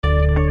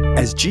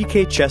As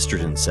G.K.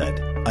 Chesterton said,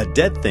 a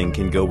dead thing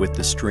can go with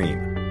the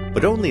stream,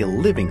 but only a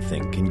living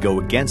thing can go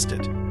against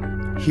it.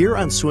 Here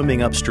on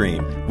Swimming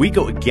Upstream, we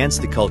go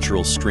against the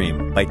cultural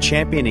stream by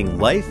championing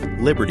life,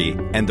 liberty,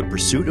 and the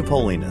pursuit of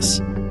holiness.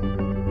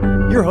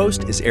 Your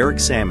host is Eric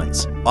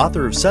Sammons,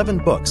 author of 7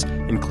 books,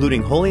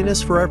 including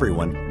Holiness for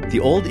Everyone, The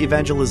Old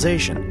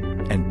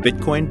Evangelization, and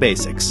Bitcoin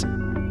Basics.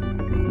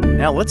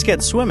 Now let's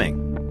get swimming.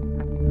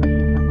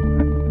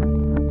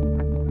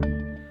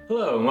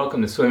 Hello and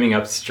welcome to Swimming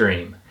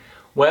Upstream.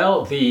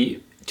 Well,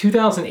 the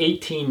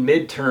 2018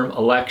 midterm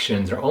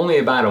elections are only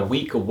about a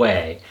week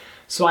away,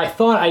 so I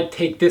thought I'd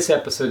take this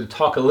episode to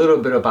talk a little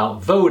bit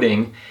about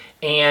voting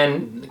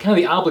and kind of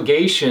the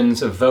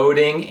obligations of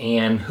voting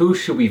and who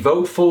should we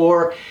vote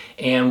for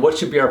and what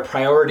should be our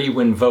priority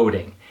when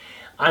voting.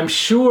 I'm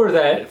sure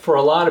that for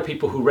a lot of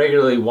people who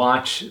regularly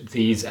watch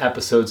these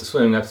episodes of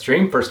Swimming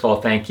Upstream, first of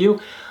all, thank you.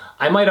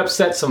 I might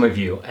upset some of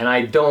you, and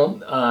I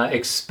don't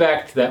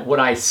expect that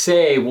what I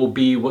say will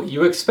be what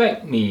you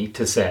expect me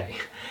to say.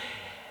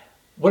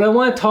 What I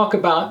want to talk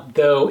about,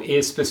 though,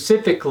 is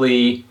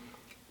specifically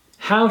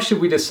how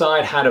should we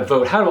decide how to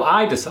vote? How do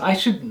I decide?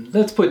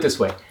 Let's put it this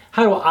way.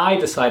 How do I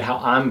decide how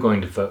I'm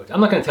going to vote?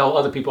 I'm not going to tell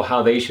other people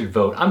how they should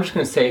vote. I'm just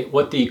going to say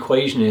what the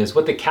equation is,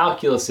 what the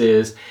calculus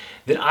is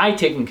that I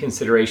take in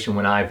consideration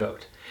when I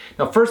vote.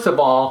 Now, first of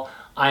all,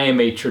 I am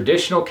a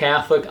traditional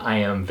Catholic. I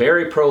am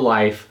very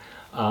pro-life.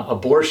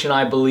 Abortion,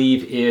 I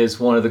believe, is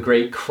one of the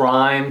great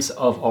crimes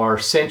of our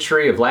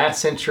century, of last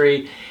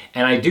century,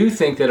 and I do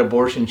think that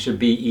abortion should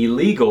be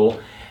illegal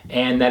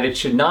and that it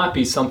should not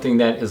be something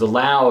that is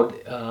allowed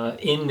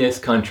in this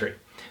country.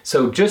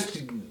 So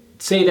just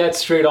say that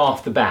straight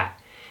off the bat.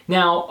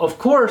 Now, of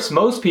course,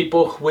 most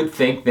people would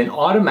think then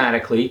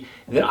automatically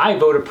that I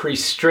vote a pretty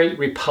straight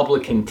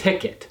Republican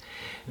ticket,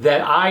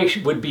 that I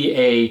would be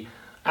a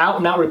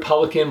out-and-out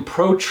Republican,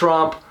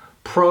 pro-Trump,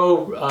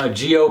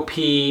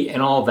 pro-GOP,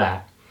 and all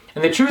that.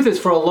 And the truth is,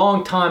 for a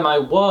long time, I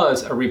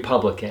was a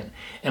Republican.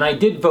 And I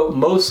did vote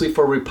mostly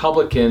for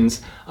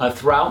Republicans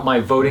throughout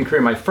my voting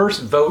career. My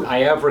first vote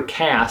I ever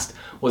cast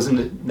was in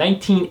the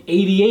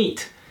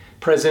 1988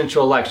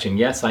 presidential election.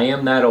 Yes, I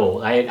am that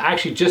old. I had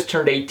actually just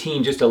turned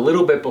 18 just a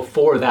little bit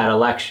before that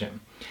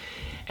election.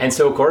 And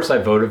so, of course, I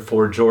voted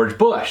for George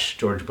Bush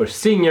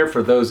Sr.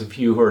 For those of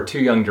you who are too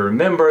young to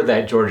remember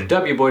that George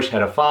W. Bush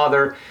had a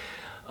father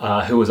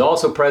who was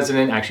also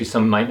president. Actually,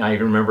 some might not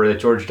even remember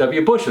that George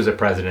W. Bush was a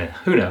president.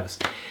 Who knows?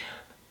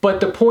 But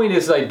the point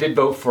is I did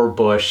vote for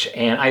Bush,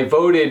 and I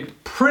voted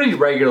pretty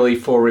regularly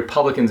for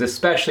Republicans,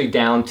 especially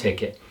down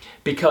ticket,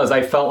 because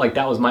I felt like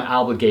that was my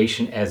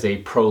obligation as a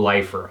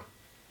pro-lifer.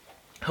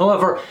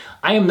 However,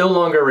 I am no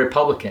longer a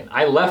Republican.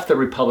 I left the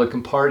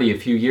Republican Party a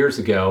few years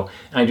ago,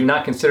 and I do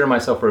not consider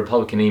myself a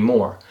Republican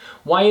anymore.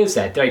 Why is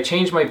that? Did I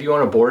change my view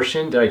on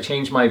abortion? Did I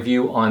change my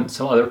view on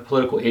some other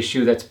political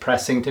issue that's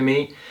pressing to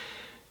me?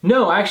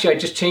 No, actually, I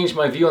just changed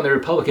my view on the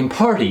Republican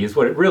Party, is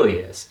what it really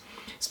is.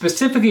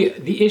 Specifically,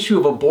 the issue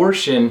of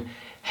abortion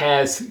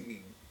has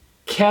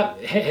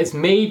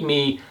made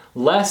me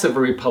less of a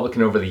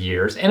Republican over the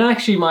years. And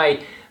actually,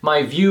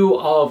 my view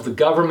of the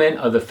government,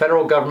 of the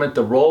federal government,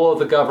 the role of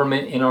the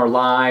government in our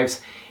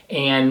lives,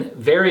 and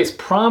various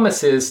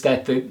promises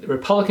that the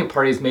Republican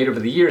Party has made over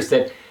the years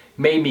that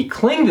made me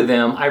cling to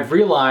them, I've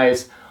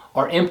realized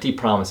are empty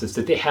promises,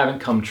 that they haven't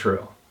come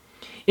true.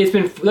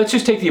 Let's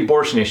just take the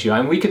abortion issue. I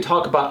mean, we could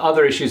talk about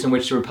other issues in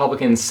which the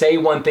Republicans say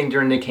one thing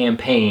during the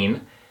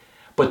campaign,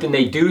 but then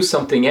they do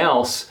something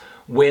else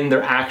when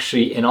they're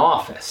actually in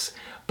office.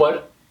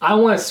 But I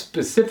want to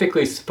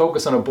specifically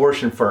focus on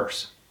abortion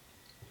first.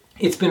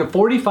 It's been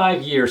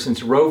 45 years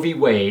since Roe v.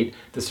 Wade,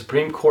 the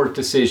Supreme Court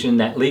decision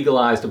that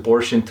legalized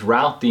abortion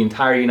throughout the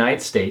entire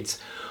United States,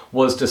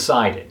 was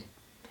decided.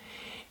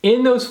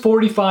 In those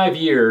 45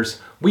 years,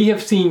 we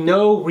have seen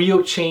no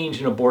real change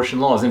in abortion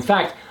laws. In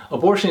fact,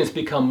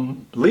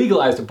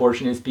 legalized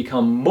abortion has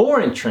become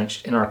more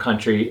entrenched in our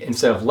country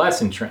instead of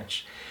less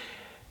entrenched.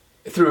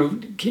 Through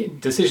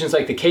decisions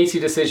like the Casey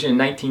decision in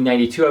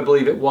 1992, I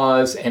believe it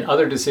was, and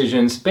other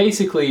decisions,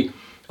 basically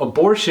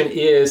abortion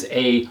is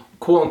a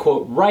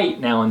quote-unquote right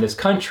now in this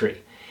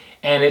country.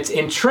 And it's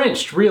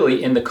entrenched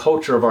really in the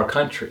culture of our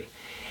country.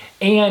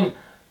 And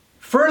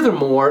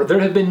furthermore,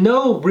 there have been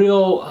no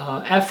real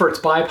efforts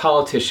by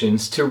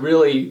politicians to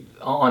really,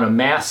 on a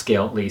mass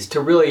scale at least, to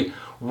really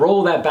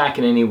roll that back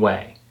in any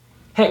way.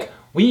 Heck,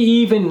 we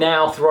even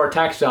now, through our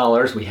tax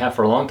dollars, we have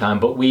for a long time,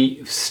 but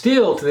we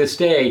still to this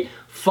day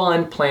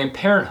fund Planned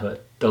Parenthood,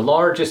 the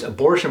largest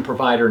abortion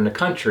provider in the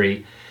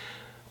country.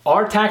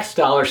 Our tax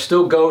dollars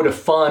still go to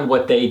fund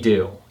what they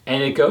do,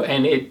 and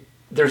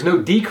there's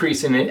no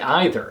decrease in it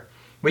either.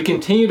 We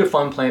continue to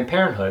fund Planned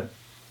Parenthood.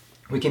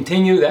 We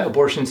continue that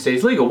abortion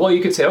stays legal. Well,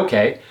 you could say,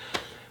 okay,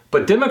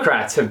 but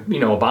Democrats have,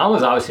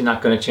 Obama's obviously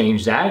not going to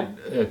change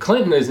that.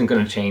 Clinton isn't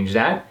going to change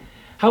that.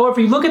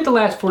 However, you look at the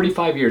last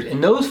 45 years. In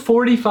those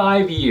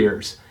 45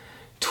 years,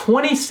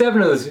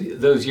 27 of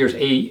those years,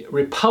 a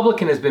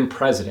Republican has been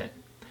president.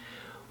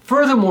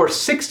 Furthermore,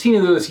 16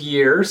 of those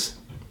years,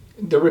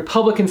 the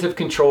Republicans have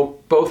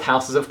controlled both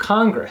houses of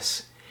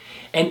Congress.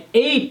 And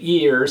 8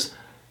 years,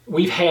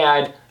 we've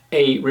had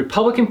a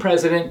Republican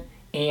president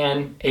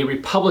and a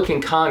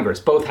Republican Congress,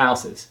 both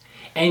houses.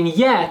 And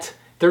yet,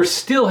 there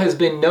still has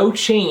been no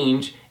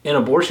change in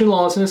abortion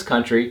laws in this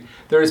country.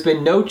 There has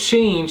been no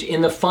change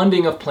in the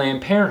funding of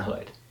Planned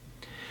Parenthood.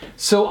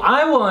 So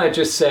I want to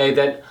just say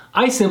that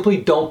I simply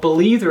don't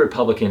believe the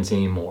Republicans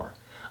anymore.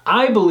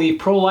 I believe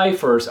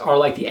pro-lifers are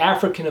like the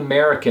African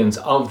Americans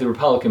of the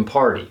Republican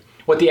Party.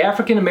 What the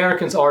African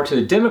Americans are to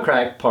the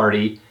Democratic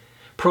Party,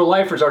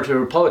 pro-lifers are to the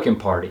Republican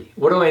Party.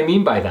 What do I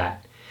mean by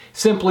that?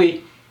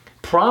 Simply,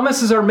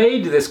 promises are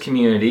made to this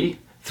community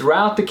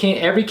throughout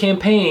every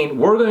campaign.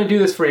 We're going to do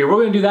this for you.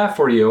 We're going to do that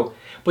for you.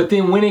 But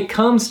then when it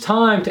comes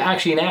time to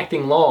actually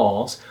enacting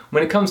laws,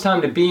 when it comes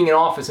time to being in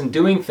office and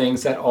doing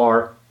things that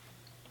are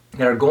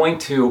going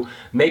to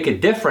make a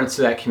difference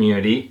to that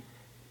community,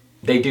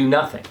 they do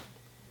nothing.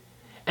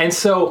 And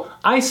so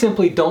I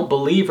simply don't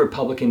believe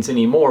Republicans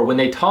anymore when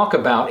they talk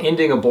about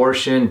ending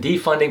abortion,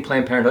 defunding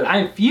Planned Parenthood.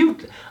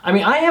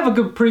 I have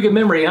a pretty good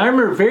memory, and I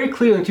remember very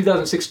clearly in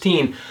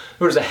 2016,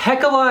 there was a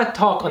heck of a lot of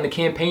talk on the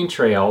campaign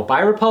trail by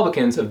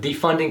Republicans of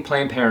defunding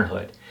Planned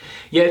Parenthood.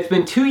 Yet it's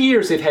been 2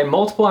 years, they've had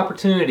multiple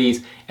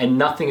opportunities, and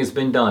nothing has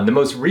been done. The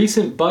most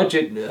recent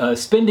budget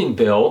spending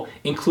bill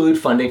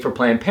included funding for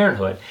Planned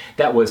Parenthood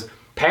that was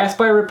passed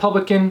by a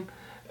Republican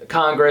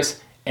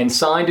Congress and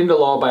signed into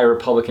law by a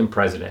Republican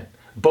president,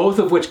 both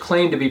of which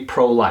claim to be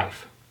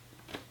pro-life.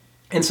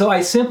 And so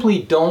I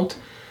simply don't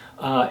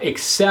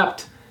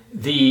accept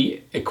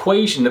the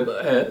equation,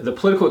 the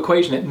political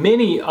equation that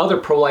many other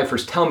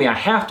pro-lifers tell me I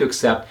have to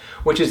accept,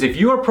 which is if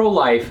you are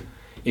pro-life,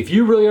 if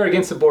you really are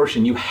against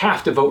abortion, you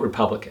have to vote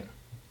Republican.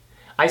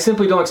 I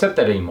simply don't accept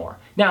that anymore.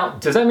 Now,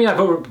 does that mean I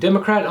vote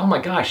Democrat? Oh my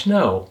gosh,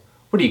 no.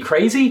 What are you,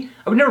 crazy?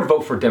 I would never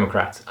vote for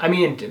Democrats. I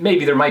mean,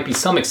 maybe there might be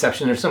some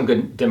exception. There's some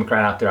good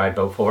Democrat out there I'd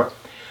vote for.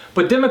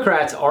 But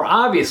Democrats are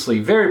obviously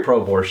very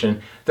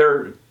pro-abortion.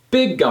 They're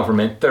big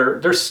government.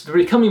 They're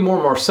becoming more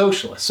and more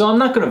socialist. So I'm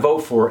not going to vote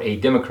for a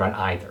Democrat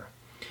either.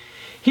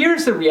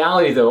 Here's the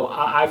reality, though,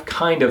 I've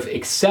kind of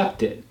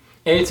accepted.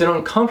 And it's an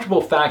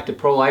uncomfortable fact that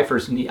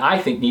pro-lifers, I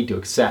think, need to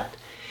accept,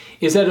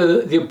 is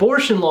that the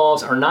abortion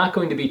laws are not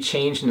going to be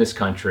changed in this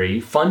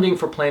country, funding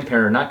for Planned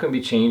Parenthood are not going to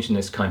be changed in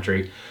this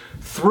country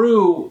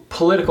through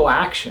political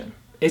action.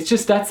 It's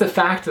just, that's the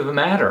fact of the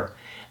matter.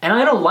 And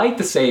I don't like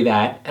to say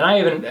that,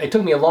 and it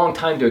took me a long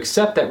time to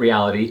accept that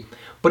reality,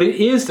 but it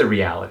is the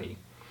reality.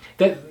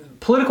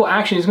 That political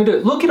action is going to do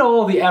it. Look at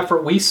all the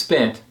effort we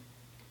spent,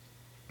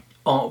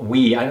 I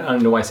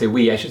don't know why I say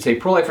we, I should say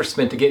pro-lifers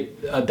spent to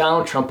get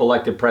Donald Trump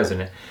elected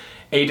president.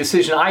 A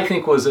decision I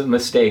think was a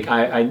mistake.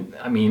 I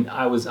mean,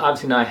 I was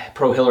obviously not a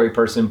pro-Hillary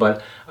person,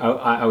 but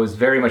I was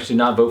very much did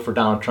not vote for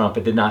Donald Trump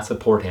and did not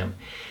support him.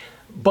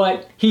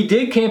 But he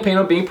did campaign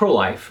on being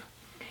pro-life.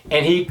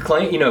 And he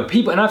claimed,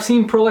 people, and I've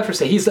seen pro-lifers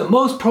say he's the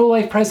most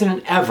pro-life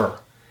president ever.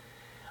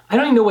 I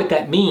don't even know what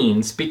that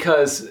means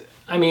because,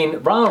 I mean,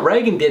 Ronald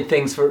Reagan did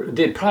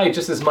probably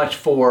just as much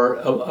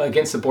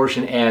against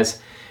abortion as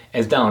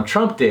Donald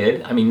Trump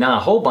did. I mean,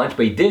 not a whole bunch,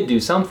 but he did do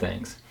some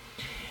things.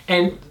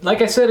 And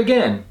like I said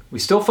again, we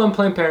still fund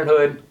Planned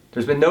Parenthood.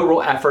 There's been no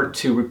real effort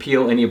to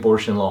repeal any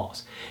abortion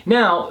laws.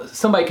 Now,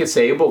 somebody could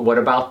say, well, what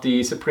about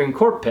the Supreme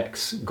Court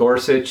picks,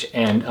 Gorsuch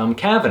and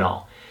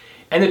Kavanaugh?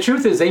 And the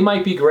truth is, they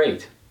might be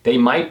great. They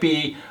might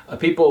be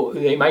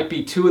they might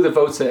be two of the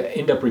votes that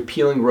end up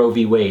repealing Roe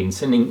v. Wade and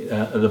sending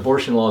the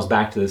abortion laws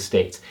back to the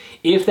states.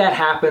 If that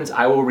happens,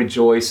 I will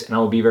rejoice and I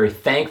will be very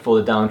thankful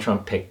that Donald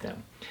Trump picked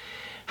them.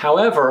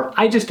 However,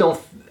 I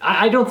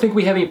don't think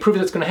we have any proof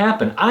that's going to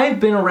happen. I've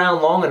been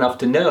around long enough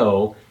to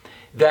know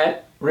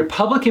that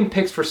Republican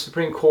picks for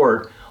Supreme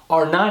Court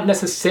are not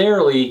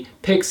necessarily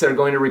picks that are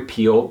going to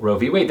repeal Roe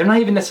v. Wade. They're not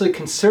even necessarily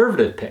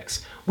conservative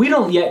picks. We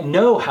don't yet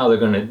know how they're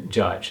going to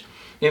judge.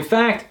 In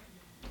fact,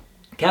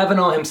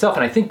 Kavanaugh himself,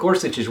 and I think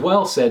Gorsuch as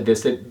well, said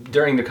this that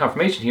during the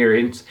confirmation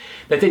hearings,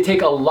 that they take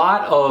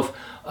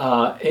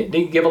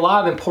they give a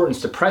lot of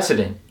importance to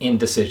precedent in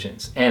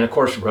decisions. And of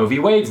course, Roe v.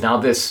 Wade's now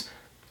this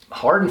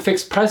hard and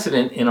fixed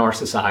precedent in our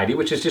society,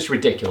 which is just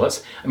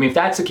ridiculous. I mean, if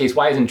that's the case,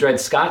 why isn't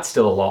Dred Scott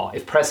still a law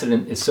if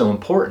precedent is so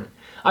important?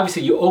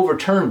 Obviously, you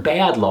overturn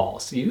bad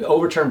laws. You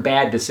overturn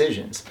bad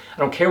decisions. I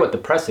don't care what the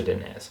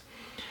precedent is.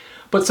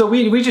 But so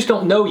we just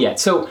don't know yet.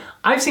 So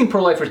I've seen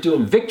pro-lifers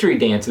doing victory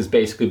dances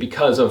basically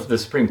because of the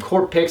Supreme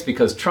Court picks,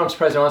 because Trump's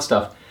president, all that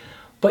stuff.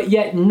 But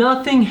yet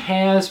nothing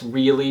has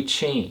really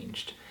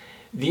changed.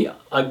 The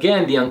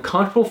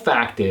uncomfortable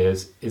fact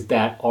is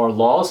that our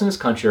laws in this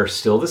country are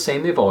still the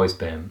same they've always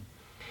been,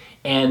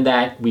 and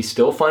that we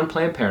still fund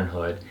Planned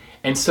Parenthood.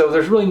 And so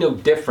there's really no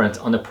difference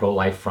on the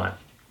pro-life front.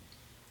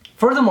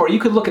 Furthermore, you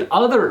could look at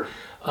other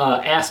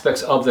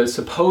aspects of the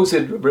supposed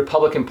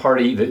Republican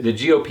Party, the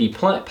GOP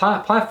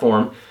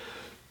platform,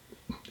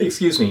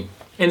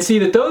 and see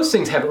that those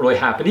things haven't really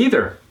happened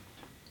either.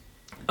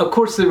 Of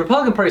course, the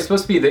Republican Party is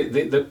supposed to be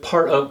the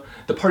party of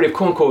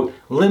quote unquote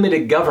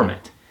limited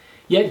government.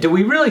 Yet, do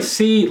we really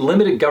see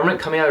limited government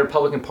coming out of the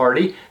Republican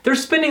Party? They're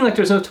spending like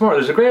there's no tomorrow.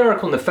 There's a great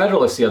article in the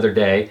Federalist the other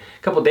day,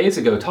 a couple of days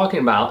ago, talking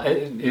about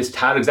is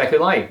touted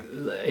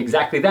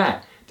exactly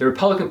that. the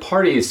Republican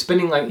Party is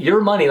spending like your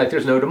money like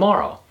there's no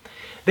tomorrow.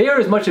 They are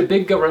as much a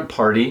big government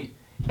party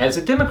as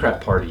the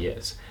Democrat Party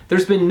is.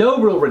 There's been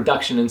no real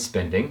reduction in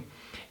spending.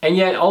 And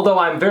yet, although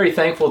I'm very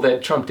thankful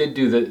that Trump did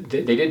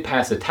they did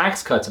pass the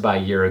tax cuts about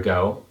a year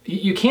ago,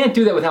 you can't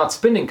do that without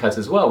spending cuts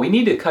as well. We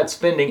need to cut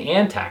spending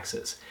and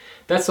taxes.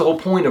 That's the whole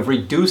point of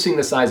reducing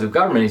the size of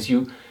government is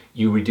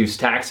you reduce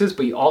taxes,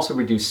 but you also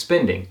reduce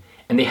spending.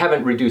 And they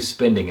haven't reduced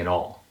spending at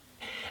all.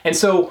 And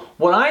so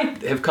what I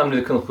have come to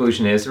the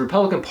conclusion is the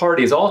Republican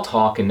Party is all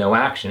talk and no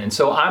action. And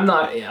so I'm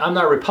not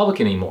a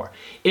Republican anymore.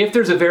 If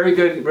there's a very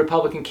good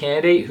Republican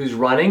candidate who's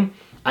running,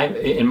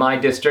 in my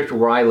district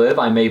where I live,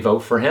 I may vote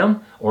for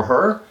him or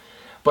her,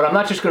 but I'm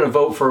not just going to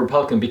vote for a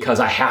Republican because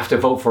I have to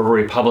vote for a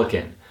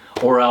Republican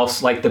or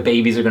else like the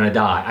babies are going to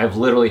die. I've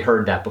literally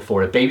heard that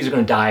before. The babies are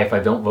going to die if I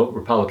don't vote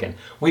Republican.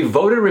 We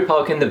voted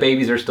Republican, the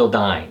babies are still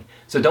dying.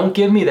 So don't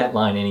give me that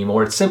line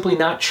anymore. It's simply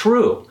not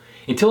true.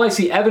 Until I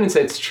see evidence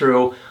that it's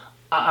true,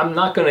 I'm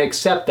not going to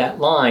accept that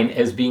line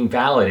as being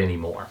valid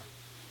anymore.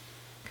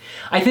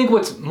 I think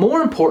what's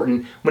more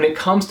important when it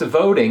comes to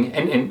voting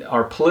and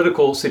our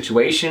political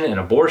situation and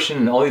abortion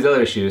and all these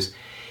other issues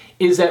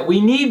is that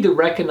we need to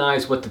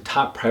recognize what the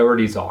top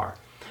priorities are.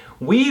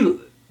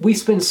 We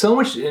spend so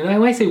much, and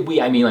when I say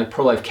we, I mean like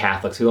pro-life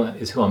Catholics, who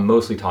I'm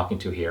mostly talking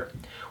to here.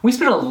 We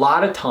spend a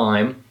lot of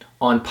time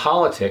on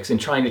politics and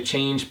trying to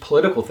change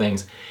political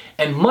things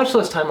and much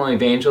less time on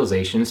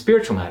evangelization and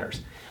spiritual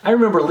matters. I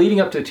remember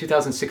leading up to the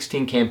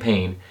 2016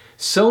 campaign,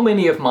 so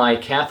many of my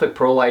Catholic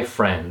pro-life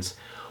friends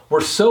were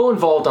so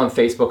involved on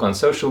Facebook, on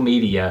social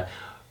media,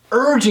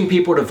 urging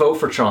people to vote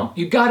for Trump.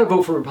 You got to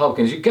vote for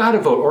Republicans. You got to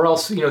vote, or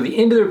else, the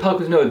end of the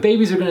Republicans, no, the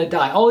babies are going to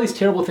die. All these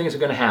terrible things are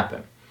going to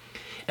happen.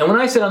 And when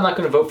I said I'm not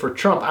going to vote for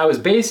Trump, I was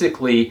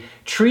basically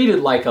treated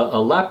like a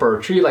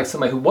leper, treated like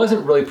somebody who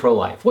wasn't really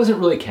pro-life, wasn't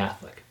really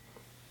Catholic.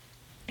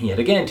 And yet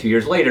again, 2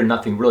 years later,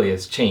 nothing really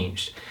has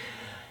changed.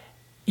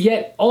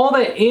 Yet all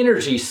that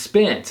energy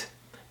spent,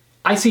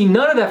 I see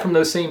none of that from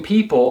those same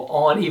people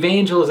on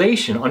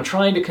evangelization, on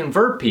trying to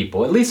convert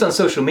people, at least on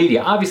social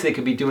media. Obviously, they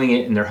could be doing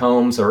it in their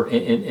homes or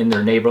in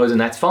their neighborhoods,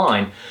 and that's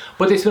fine.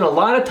 But they spend a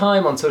lot of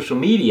time on social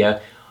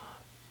media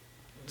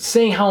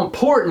saying how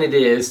important it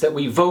is that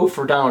we vote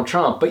for Donald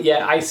Trump. But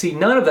yet I see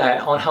none of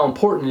that on how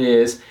important it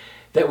is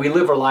that we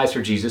live our lives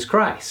for Jesus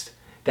Christ,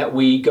 that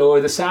we go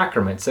to the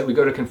sacraments, that we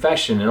go to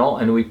confession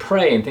and we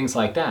pray and things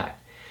like that.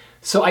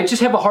 So I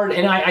just have a hard,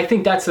 and I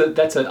think that's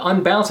an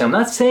unbalancing. I'm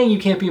not saying you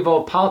can't be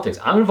involved in politics.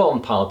 I'm involved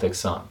in politics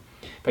some.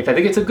 In fact, I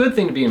think it's a good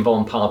thing to be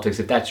involved in politics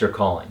if that's your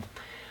calling.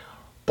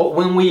 But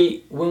when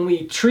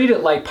we treat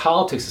it like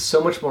politics is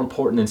so much more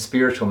important than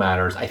spiritual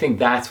matters, I think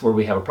that's where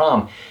we have a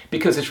problem.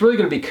 Because it's really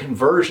going to be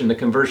conversion, the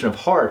conversion of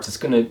hearts. It's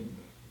going to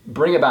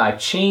bring about a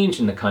change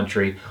in the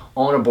country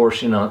on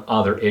abortion and on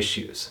other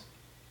issues.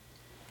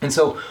 And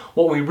so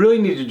what we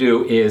really need to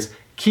do is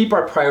keep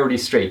our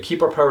priorities straight.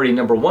 Keep our priority,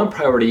 number one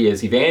priority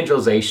is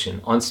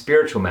evangelization on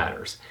spiritual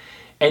matters.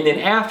 And then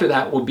after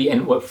that will be,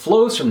 and what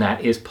flows from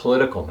that is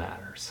political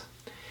matters.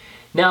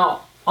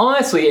 Now,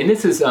 honestly, and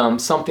this is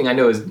something I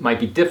know might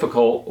be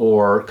difficult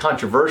or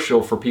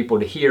controversial for people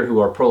to hear who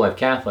are pro-life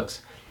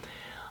Catholics.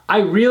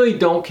 I really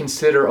don't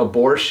consider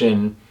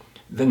abortion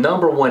the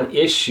number one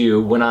issue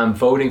when I'm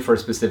voting for a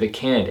specific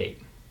candidate.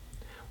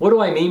 What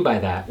do I mean by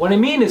that? What I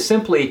mean is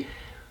simply,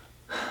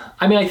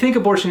 I think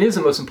abortion is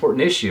the most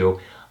important issue,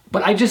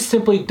 but I just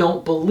simply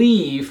don't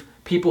believe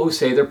people who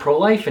say they're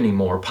pro-life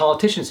anymore,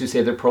 politicians who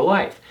say they're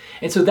pro-life.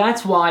 And so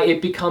that's why it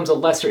becomes a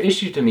lesser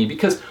issue to me,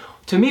 because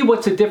to me,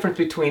 what's the difference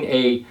between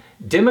a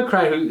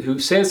Democrat who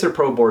says they're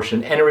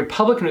pro-abortion and a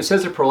Republican who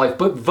says they're pro-life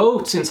but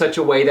votes in such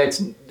a way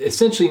that's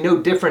essentially no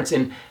difference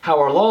in how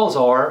our laws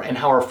are and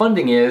how our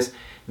funding is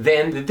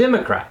than the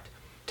Democrat?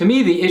 To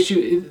me, the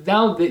issue,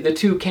 now the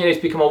two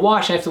candidates become a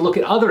wash, and I have to look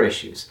at other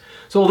issues.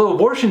 So although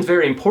abortion is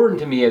very important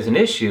to me as an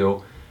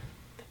issue,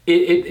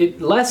 it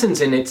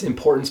lessens in its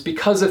importance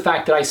because of the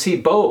fact that I see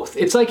both.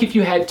 It's like if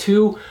you had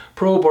two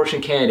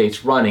pro-abortion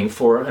candidates running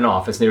for an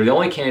office, and they were the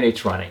only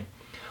candidates running.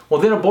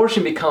 Well, then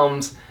abortion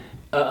becomes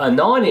a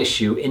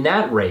non-issue in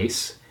that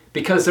race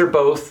because they're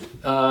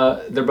both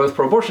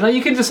pro-abortion. Now,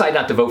 you can decide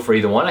not to vote for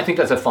either one. I think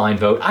that's a fine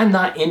vote. I'm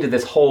not into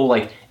this whole,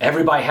 like,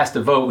 everybody has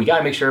to vote. We got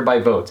to make sure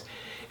everybody votes.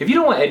 If you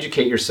don't want to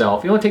educate yourself,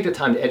 if you want to take the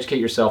time to educate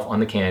yourself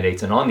on the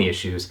candidates and on the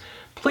issues,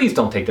 please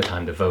don't take the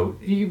time to vote.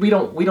 We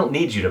don't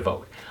need you to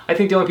vote. I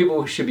think the only people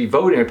who should be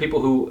voting are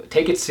people who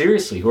take it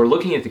seriously, who are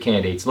looking at the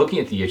candidates, looking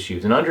at the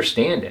issues, and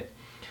understand it.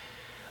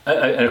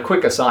 A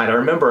quick aside, I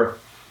remember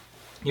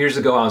years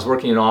ago I was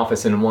working in an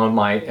office and one of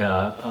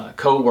my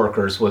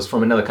co-workers was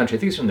from another country, I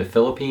think he's from the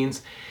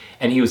Philippines,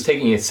 and he was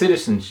taking a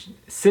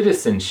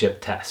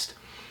citizenship test.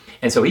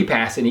 And so he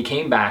passed and he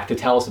came back to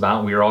tell us about it,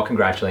 and we were all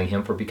congratulating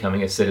him for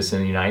becoming a citizen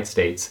of the United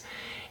States.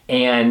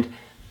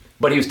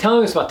 But he was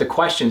telling us about the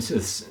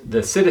questions,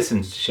 the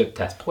citizenship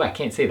test. Boy, I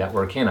can't say that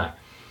word, can I?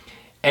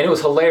 And it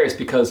was hilarious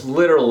because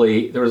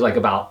literally there was like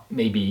about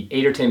maybe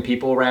 8 or 10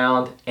 people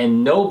around,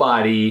 and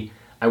nobody,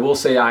 I will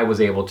say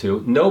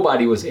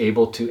nobody was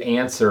able to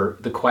answer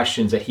the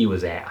questions that he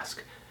was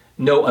asked.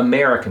 no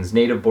Americans,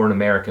 native-born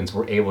Americans,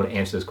 were able to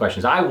answer those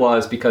questions. I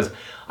was, because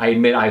I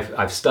admit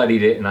I've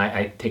studied it and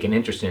I take an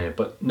interest in it,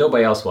 but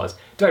nobody else was.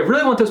 Do I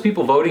really want those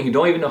people voting who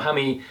don't even know how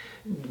many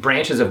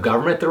branches of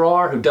government there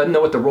are, who doesn't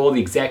know what the role of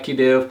the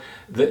executive,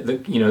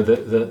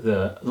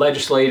 the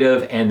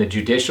legislative, and the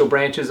judicial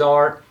branches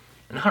are?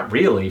 Not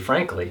really,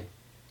 frankly.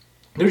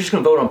 They're just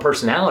going to vote on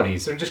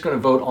personalities. They're just going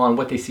to vote on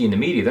what they see in the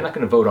media. They're not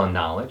going to vote on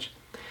knowledge.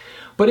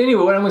 But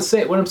anyway, what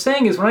I'm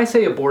saying is, when I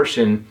say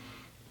abortion,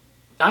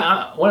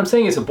 what I'm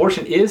saying is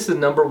abortion is the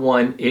number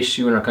one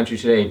issue in our country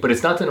today, but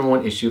it's not the number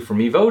one issue for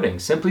me voting,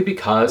 simply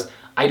because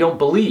I don't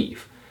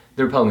believe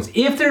the Republicans.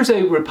 If there's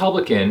a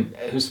Republican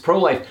who's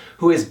pro-life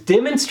who has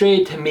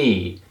demonstrated to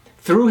me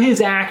through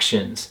his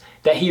actions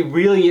that he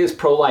really is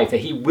pro-life, that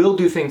he will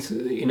do things,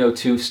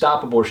 to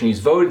stop abortion, he's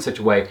voted in such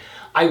a way,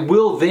 I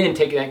will then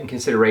take that in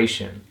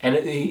consideration,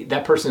 and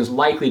that person is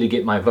likely to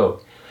get my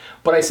vote.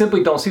 But I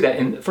simply don't see that.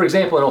 And for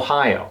example, in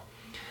Ohio,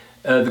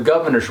 the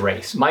governor's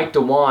race, Mike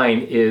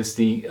DeWine is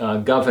the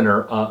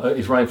governor,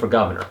 is running for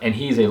governor, and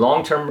he's a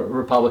long-term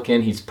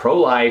Republican. He's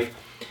pro-life.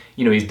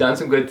 He's done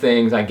some good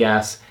things, I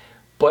guess.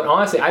 But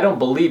honestly, I don't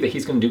believe that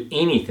he's going to do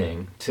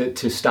anything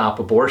to stop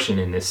abortion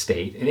in this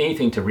state, and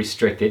anything to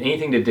restrict it,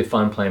 anything to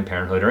defund Planned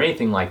Parenthood, or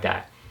anything like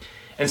that.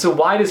 And so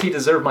why does he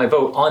deserve my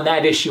vote on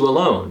that issue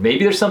alone?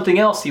 Maybe there's something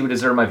else he would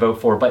deserve my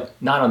vote for, but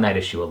not on that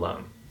issue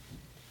alone.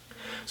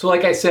 So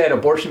like I said,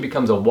 abortion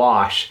becomes a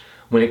wash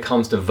when it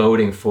comes to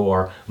voting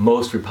for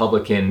most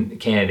Republican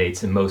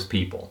candidates and most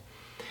people.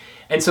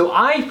 And so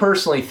I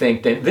personally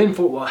think that then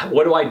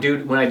what do I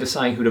do when I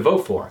decide who to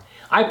vote for?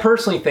 I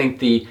personally think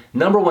the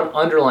number one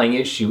underlying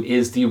issue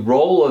is the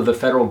role of the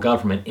federal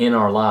government in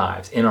our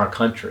lives, in our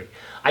country.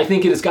 I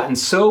think it has gotten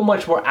so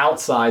much more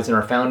outsized than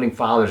our founding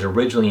fathers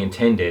originally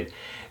intended,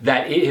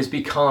 that it has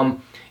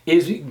gone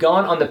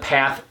on the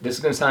path, this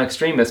is going to sound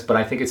extremist, but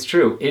I think it's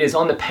true, it is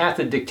on the path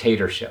of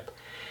dictatorship.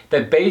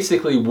 That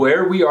basically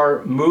where we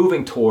are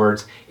moving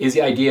towards is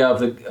the idea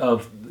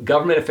of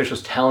government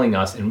officials telling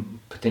us, and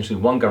potentially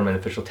one government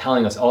official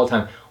telling us all the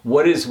time,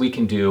 what it is we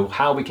can do,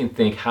 how we can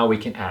think, how we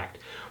can act.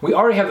 We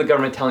already have the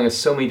government telling us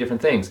so many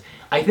different things.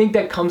 I think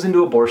that comes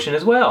into abortion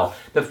as well.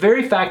 The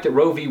very fact that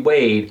Roe v.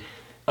 Wade,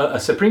 a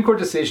Supreme Court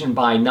decision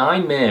by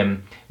 9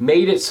 men,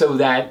 made it so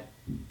that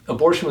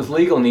abortion was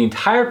legal in the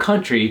entire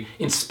country,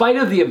 in spite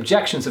of the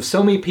objections of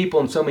so many people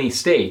in so many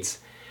states,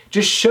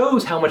 just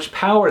shows how much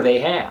power they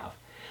have.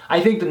 I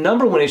think the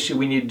number one issue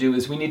we need to do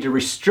is we need to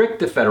restrict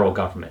the federal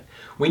government.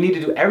 We need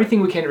to do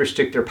everything we can to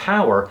restrict their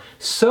power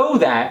so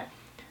that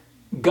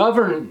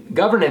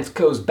governance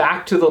goes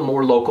back to the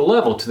more local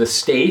level, to the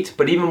state,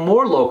 but even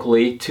more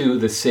locally to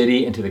the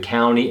city and to the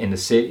county and the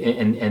city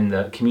and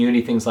the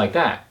community, things like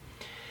that.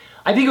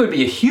 I think it would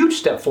be a huge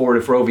step forward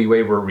if Roe v.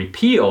 Wade were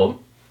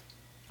repealed,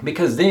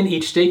 because then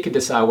each state could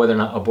decide whether or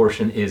not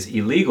abortion is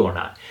illegal or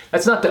not.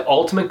 That's not the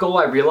ultimate goal,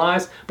 I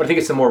realize, but I think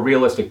it's a more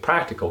realistic,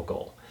 practical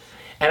goal.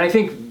 And I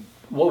think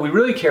what we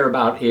really care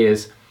about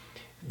is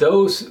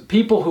those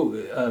people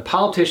who,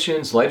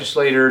 politicians,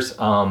 legislators,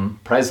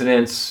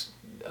 presidents,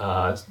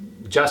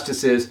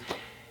 justices,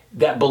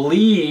 that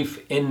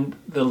believe in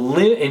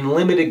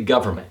limited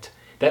government.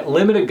 That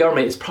limited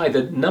government is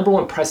probably the number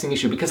one pressing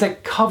issue, because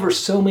that covers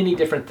so many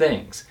different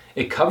things.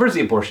 It covers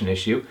the abortion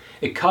issue.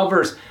 It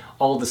covers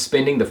all the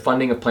spending, the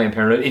funding of Planned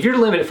Parenthood. If you're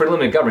limited for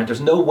limited government,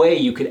 there's no way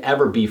you could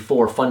ever be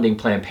for funding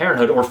Planned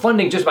Parenthood or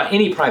funding just about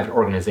any private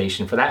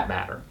organization for that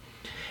matter.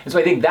 And so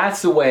I think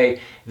that's the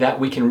way that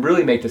we can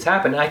really make this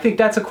happen. And I think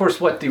that's, of course,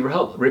 what the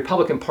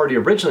Republican Party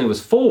originally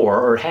was for,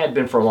 or had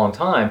been for a long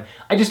time.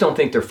 I just don't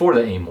think they're for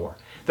that anymore.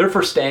 They're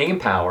for staying in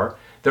power.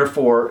 They're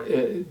for,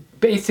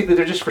 basically,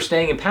 they're just for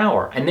staying in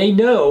power. And they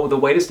know the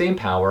way to stay in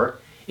power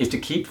is to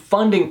keep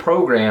funding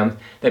programs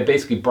that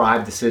basically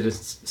bribe the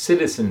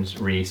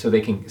citizenry so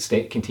they can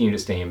continue to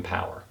stay in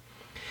power.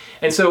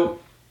 And so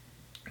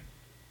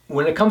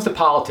when it comes to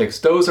politics,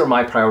 those are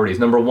my priorities.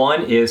 Number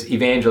one is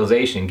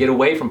evangelization. Get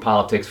away from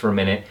politics for a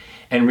minute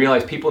and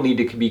realize people need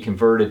to be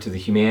converted to the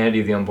humanity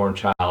of the unborn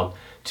child,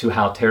 to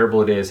how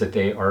terrible it is that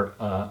they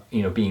are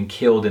being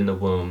killed in the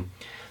womb.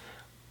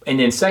 And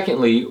then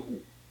secondly,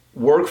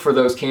 work for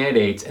those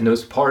candidates and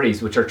those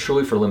parties which are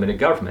truly for limited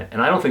government.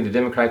 And I don't think the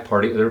Democratic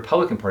Party or the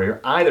Republican Party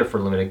are either for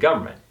limited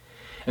government.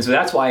 And so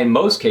that's why in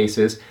most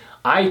cases,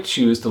 I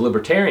choose the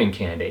libertarian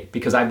candidate,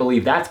 because I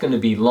believe that's going to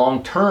be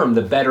long-term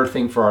the better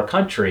thing for our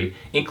country,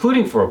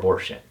 including for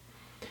abortion.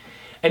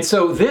 And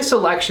so this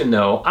election,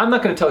 though, I'm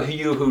not going to tell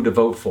you who to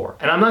vote for.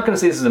 And I'm not going to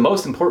say this is the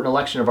most important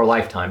election of our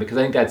lifetime, because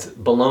I think that's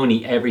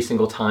baloney every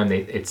single time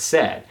it's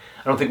said.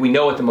 I don't think we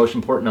know what the most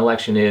important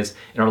election is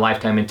in our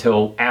lifetime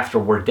until after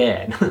we're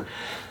dead.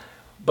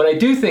 But I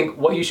do think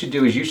what you should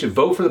do is you should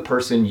vote for the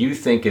person you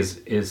think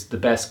is the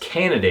best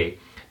candidate,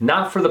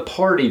 not for the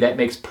party that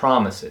makes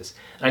promises.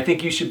 And I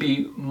think you should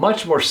be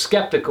much more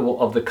skeptical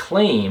of the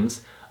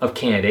claims of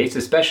candidates,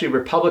 especially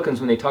Republicans,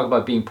 when they talk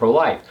about being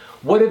pro-life.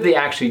 What have they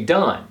actually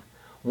done?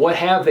 What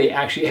have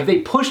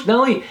they pushed?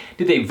 Not only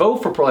did they vote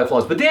for pro-life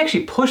laws, but they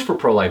actually pushed for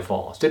pro-life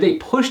laws. Did they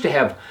push to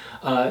have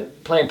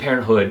Planned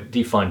Parenthood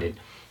defunded?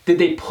 Did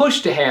they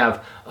push to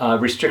have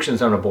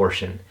restrictions on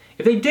abortion?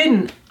 If they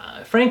didn't,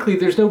 frankly,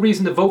 there's no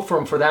reason to vote for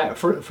them for that,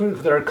 for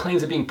their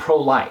claims of being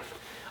pro-life.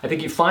 I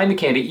think you find the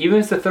candidate, even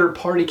if it's a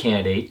third-party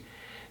candidate,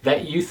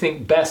 that you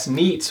think best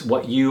meets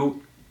what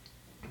you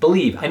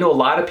believe. I know a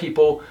lot of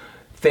people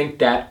think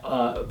that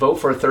vote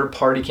for a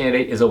third-party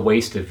candidate is a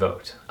wasted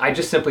vote. I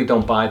just simply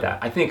don't buy that.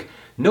 I think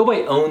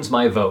nobody owns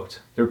my vote.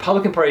 The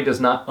Republican Party does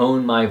not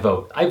own my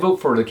vote. I vote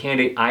for the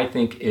candidate I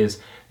think is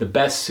the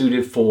best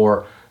suited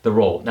for the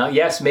role. Now,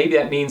 yes, maybe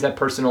that means that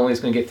person only is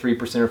going to get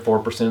 3%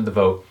 or 4% of the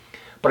vote,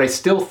 but I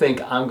still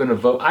think I'm going to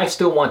vote. I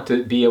still want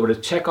to be able to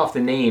check off the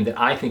name that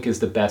I think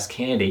is the best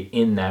candidate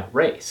in that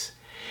race.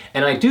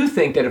 And I do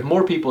think that if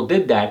more people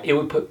did that, it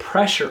would put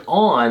pressure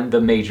on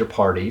the major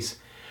parties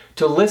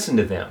to listen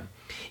to them.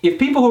 If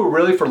people who are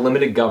really for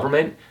limited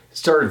government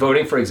started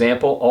voting, for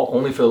example,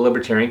 only for the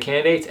libertarian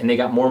candidates, and they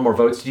got more and more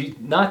votes, do you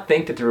not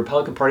think that the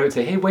Republican Party would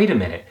say, hey, wait a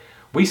minute,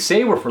 we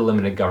say we're for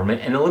limited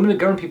government, and the limited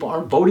government people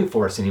aren't voting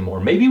for us anymore.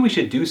 Maybe we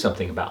should do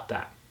something about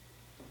that.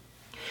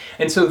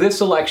 And so this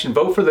election,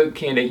 vote for the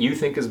candidate you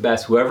think is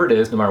best, whoever it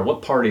is, no matter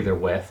what party they're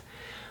with.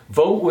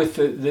 Vote with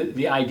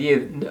the idea,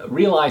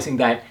 realizing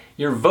that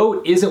your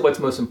vote isn't what's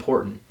most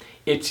important.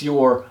 It's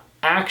your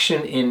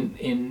action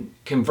in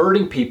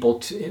converting people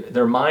to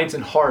their minds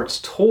and hearts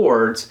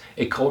towards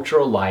a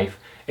cultural life,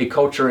 a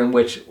culture in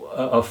which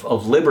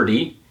of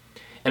liberty,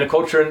 and a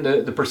culture in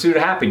the pursuit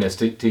of happiness.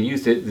 To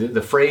use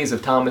the phrase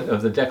of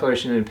the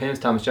Declaration of Independence,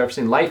 Thomas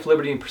Jefferson, life,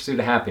 liberty, and pursuit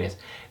of happiness.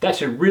 That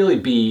should really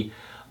be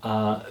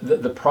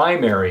the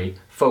primary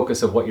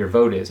focus of what your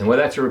vote is. And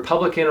whether that's a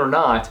Republican or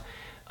not,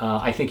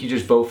 I think you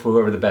just vote for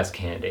whoever the best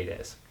candidate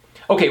is.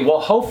 Okay, well,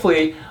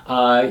 hopefully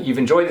you've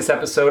enjoyed this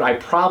episode. I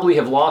probably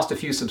have lost a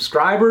few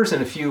subscribers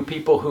and a few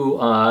people who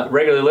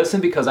regularly listen,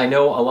 because I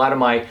know a lot of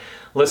my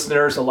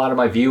listeners, a lot of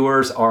my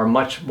viewers are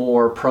much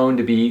more prone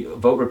to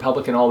vote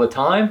Republican all the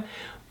time.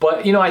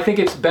 But, you know, I think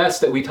it's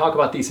best that we talk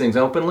about these things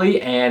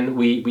openly, and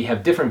we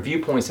have different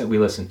viewpoints that we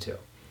listen to.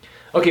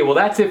 Okay, well,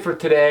 that's it for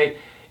today.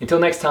 Until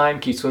next time,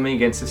 keep swimming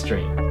against the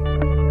stream.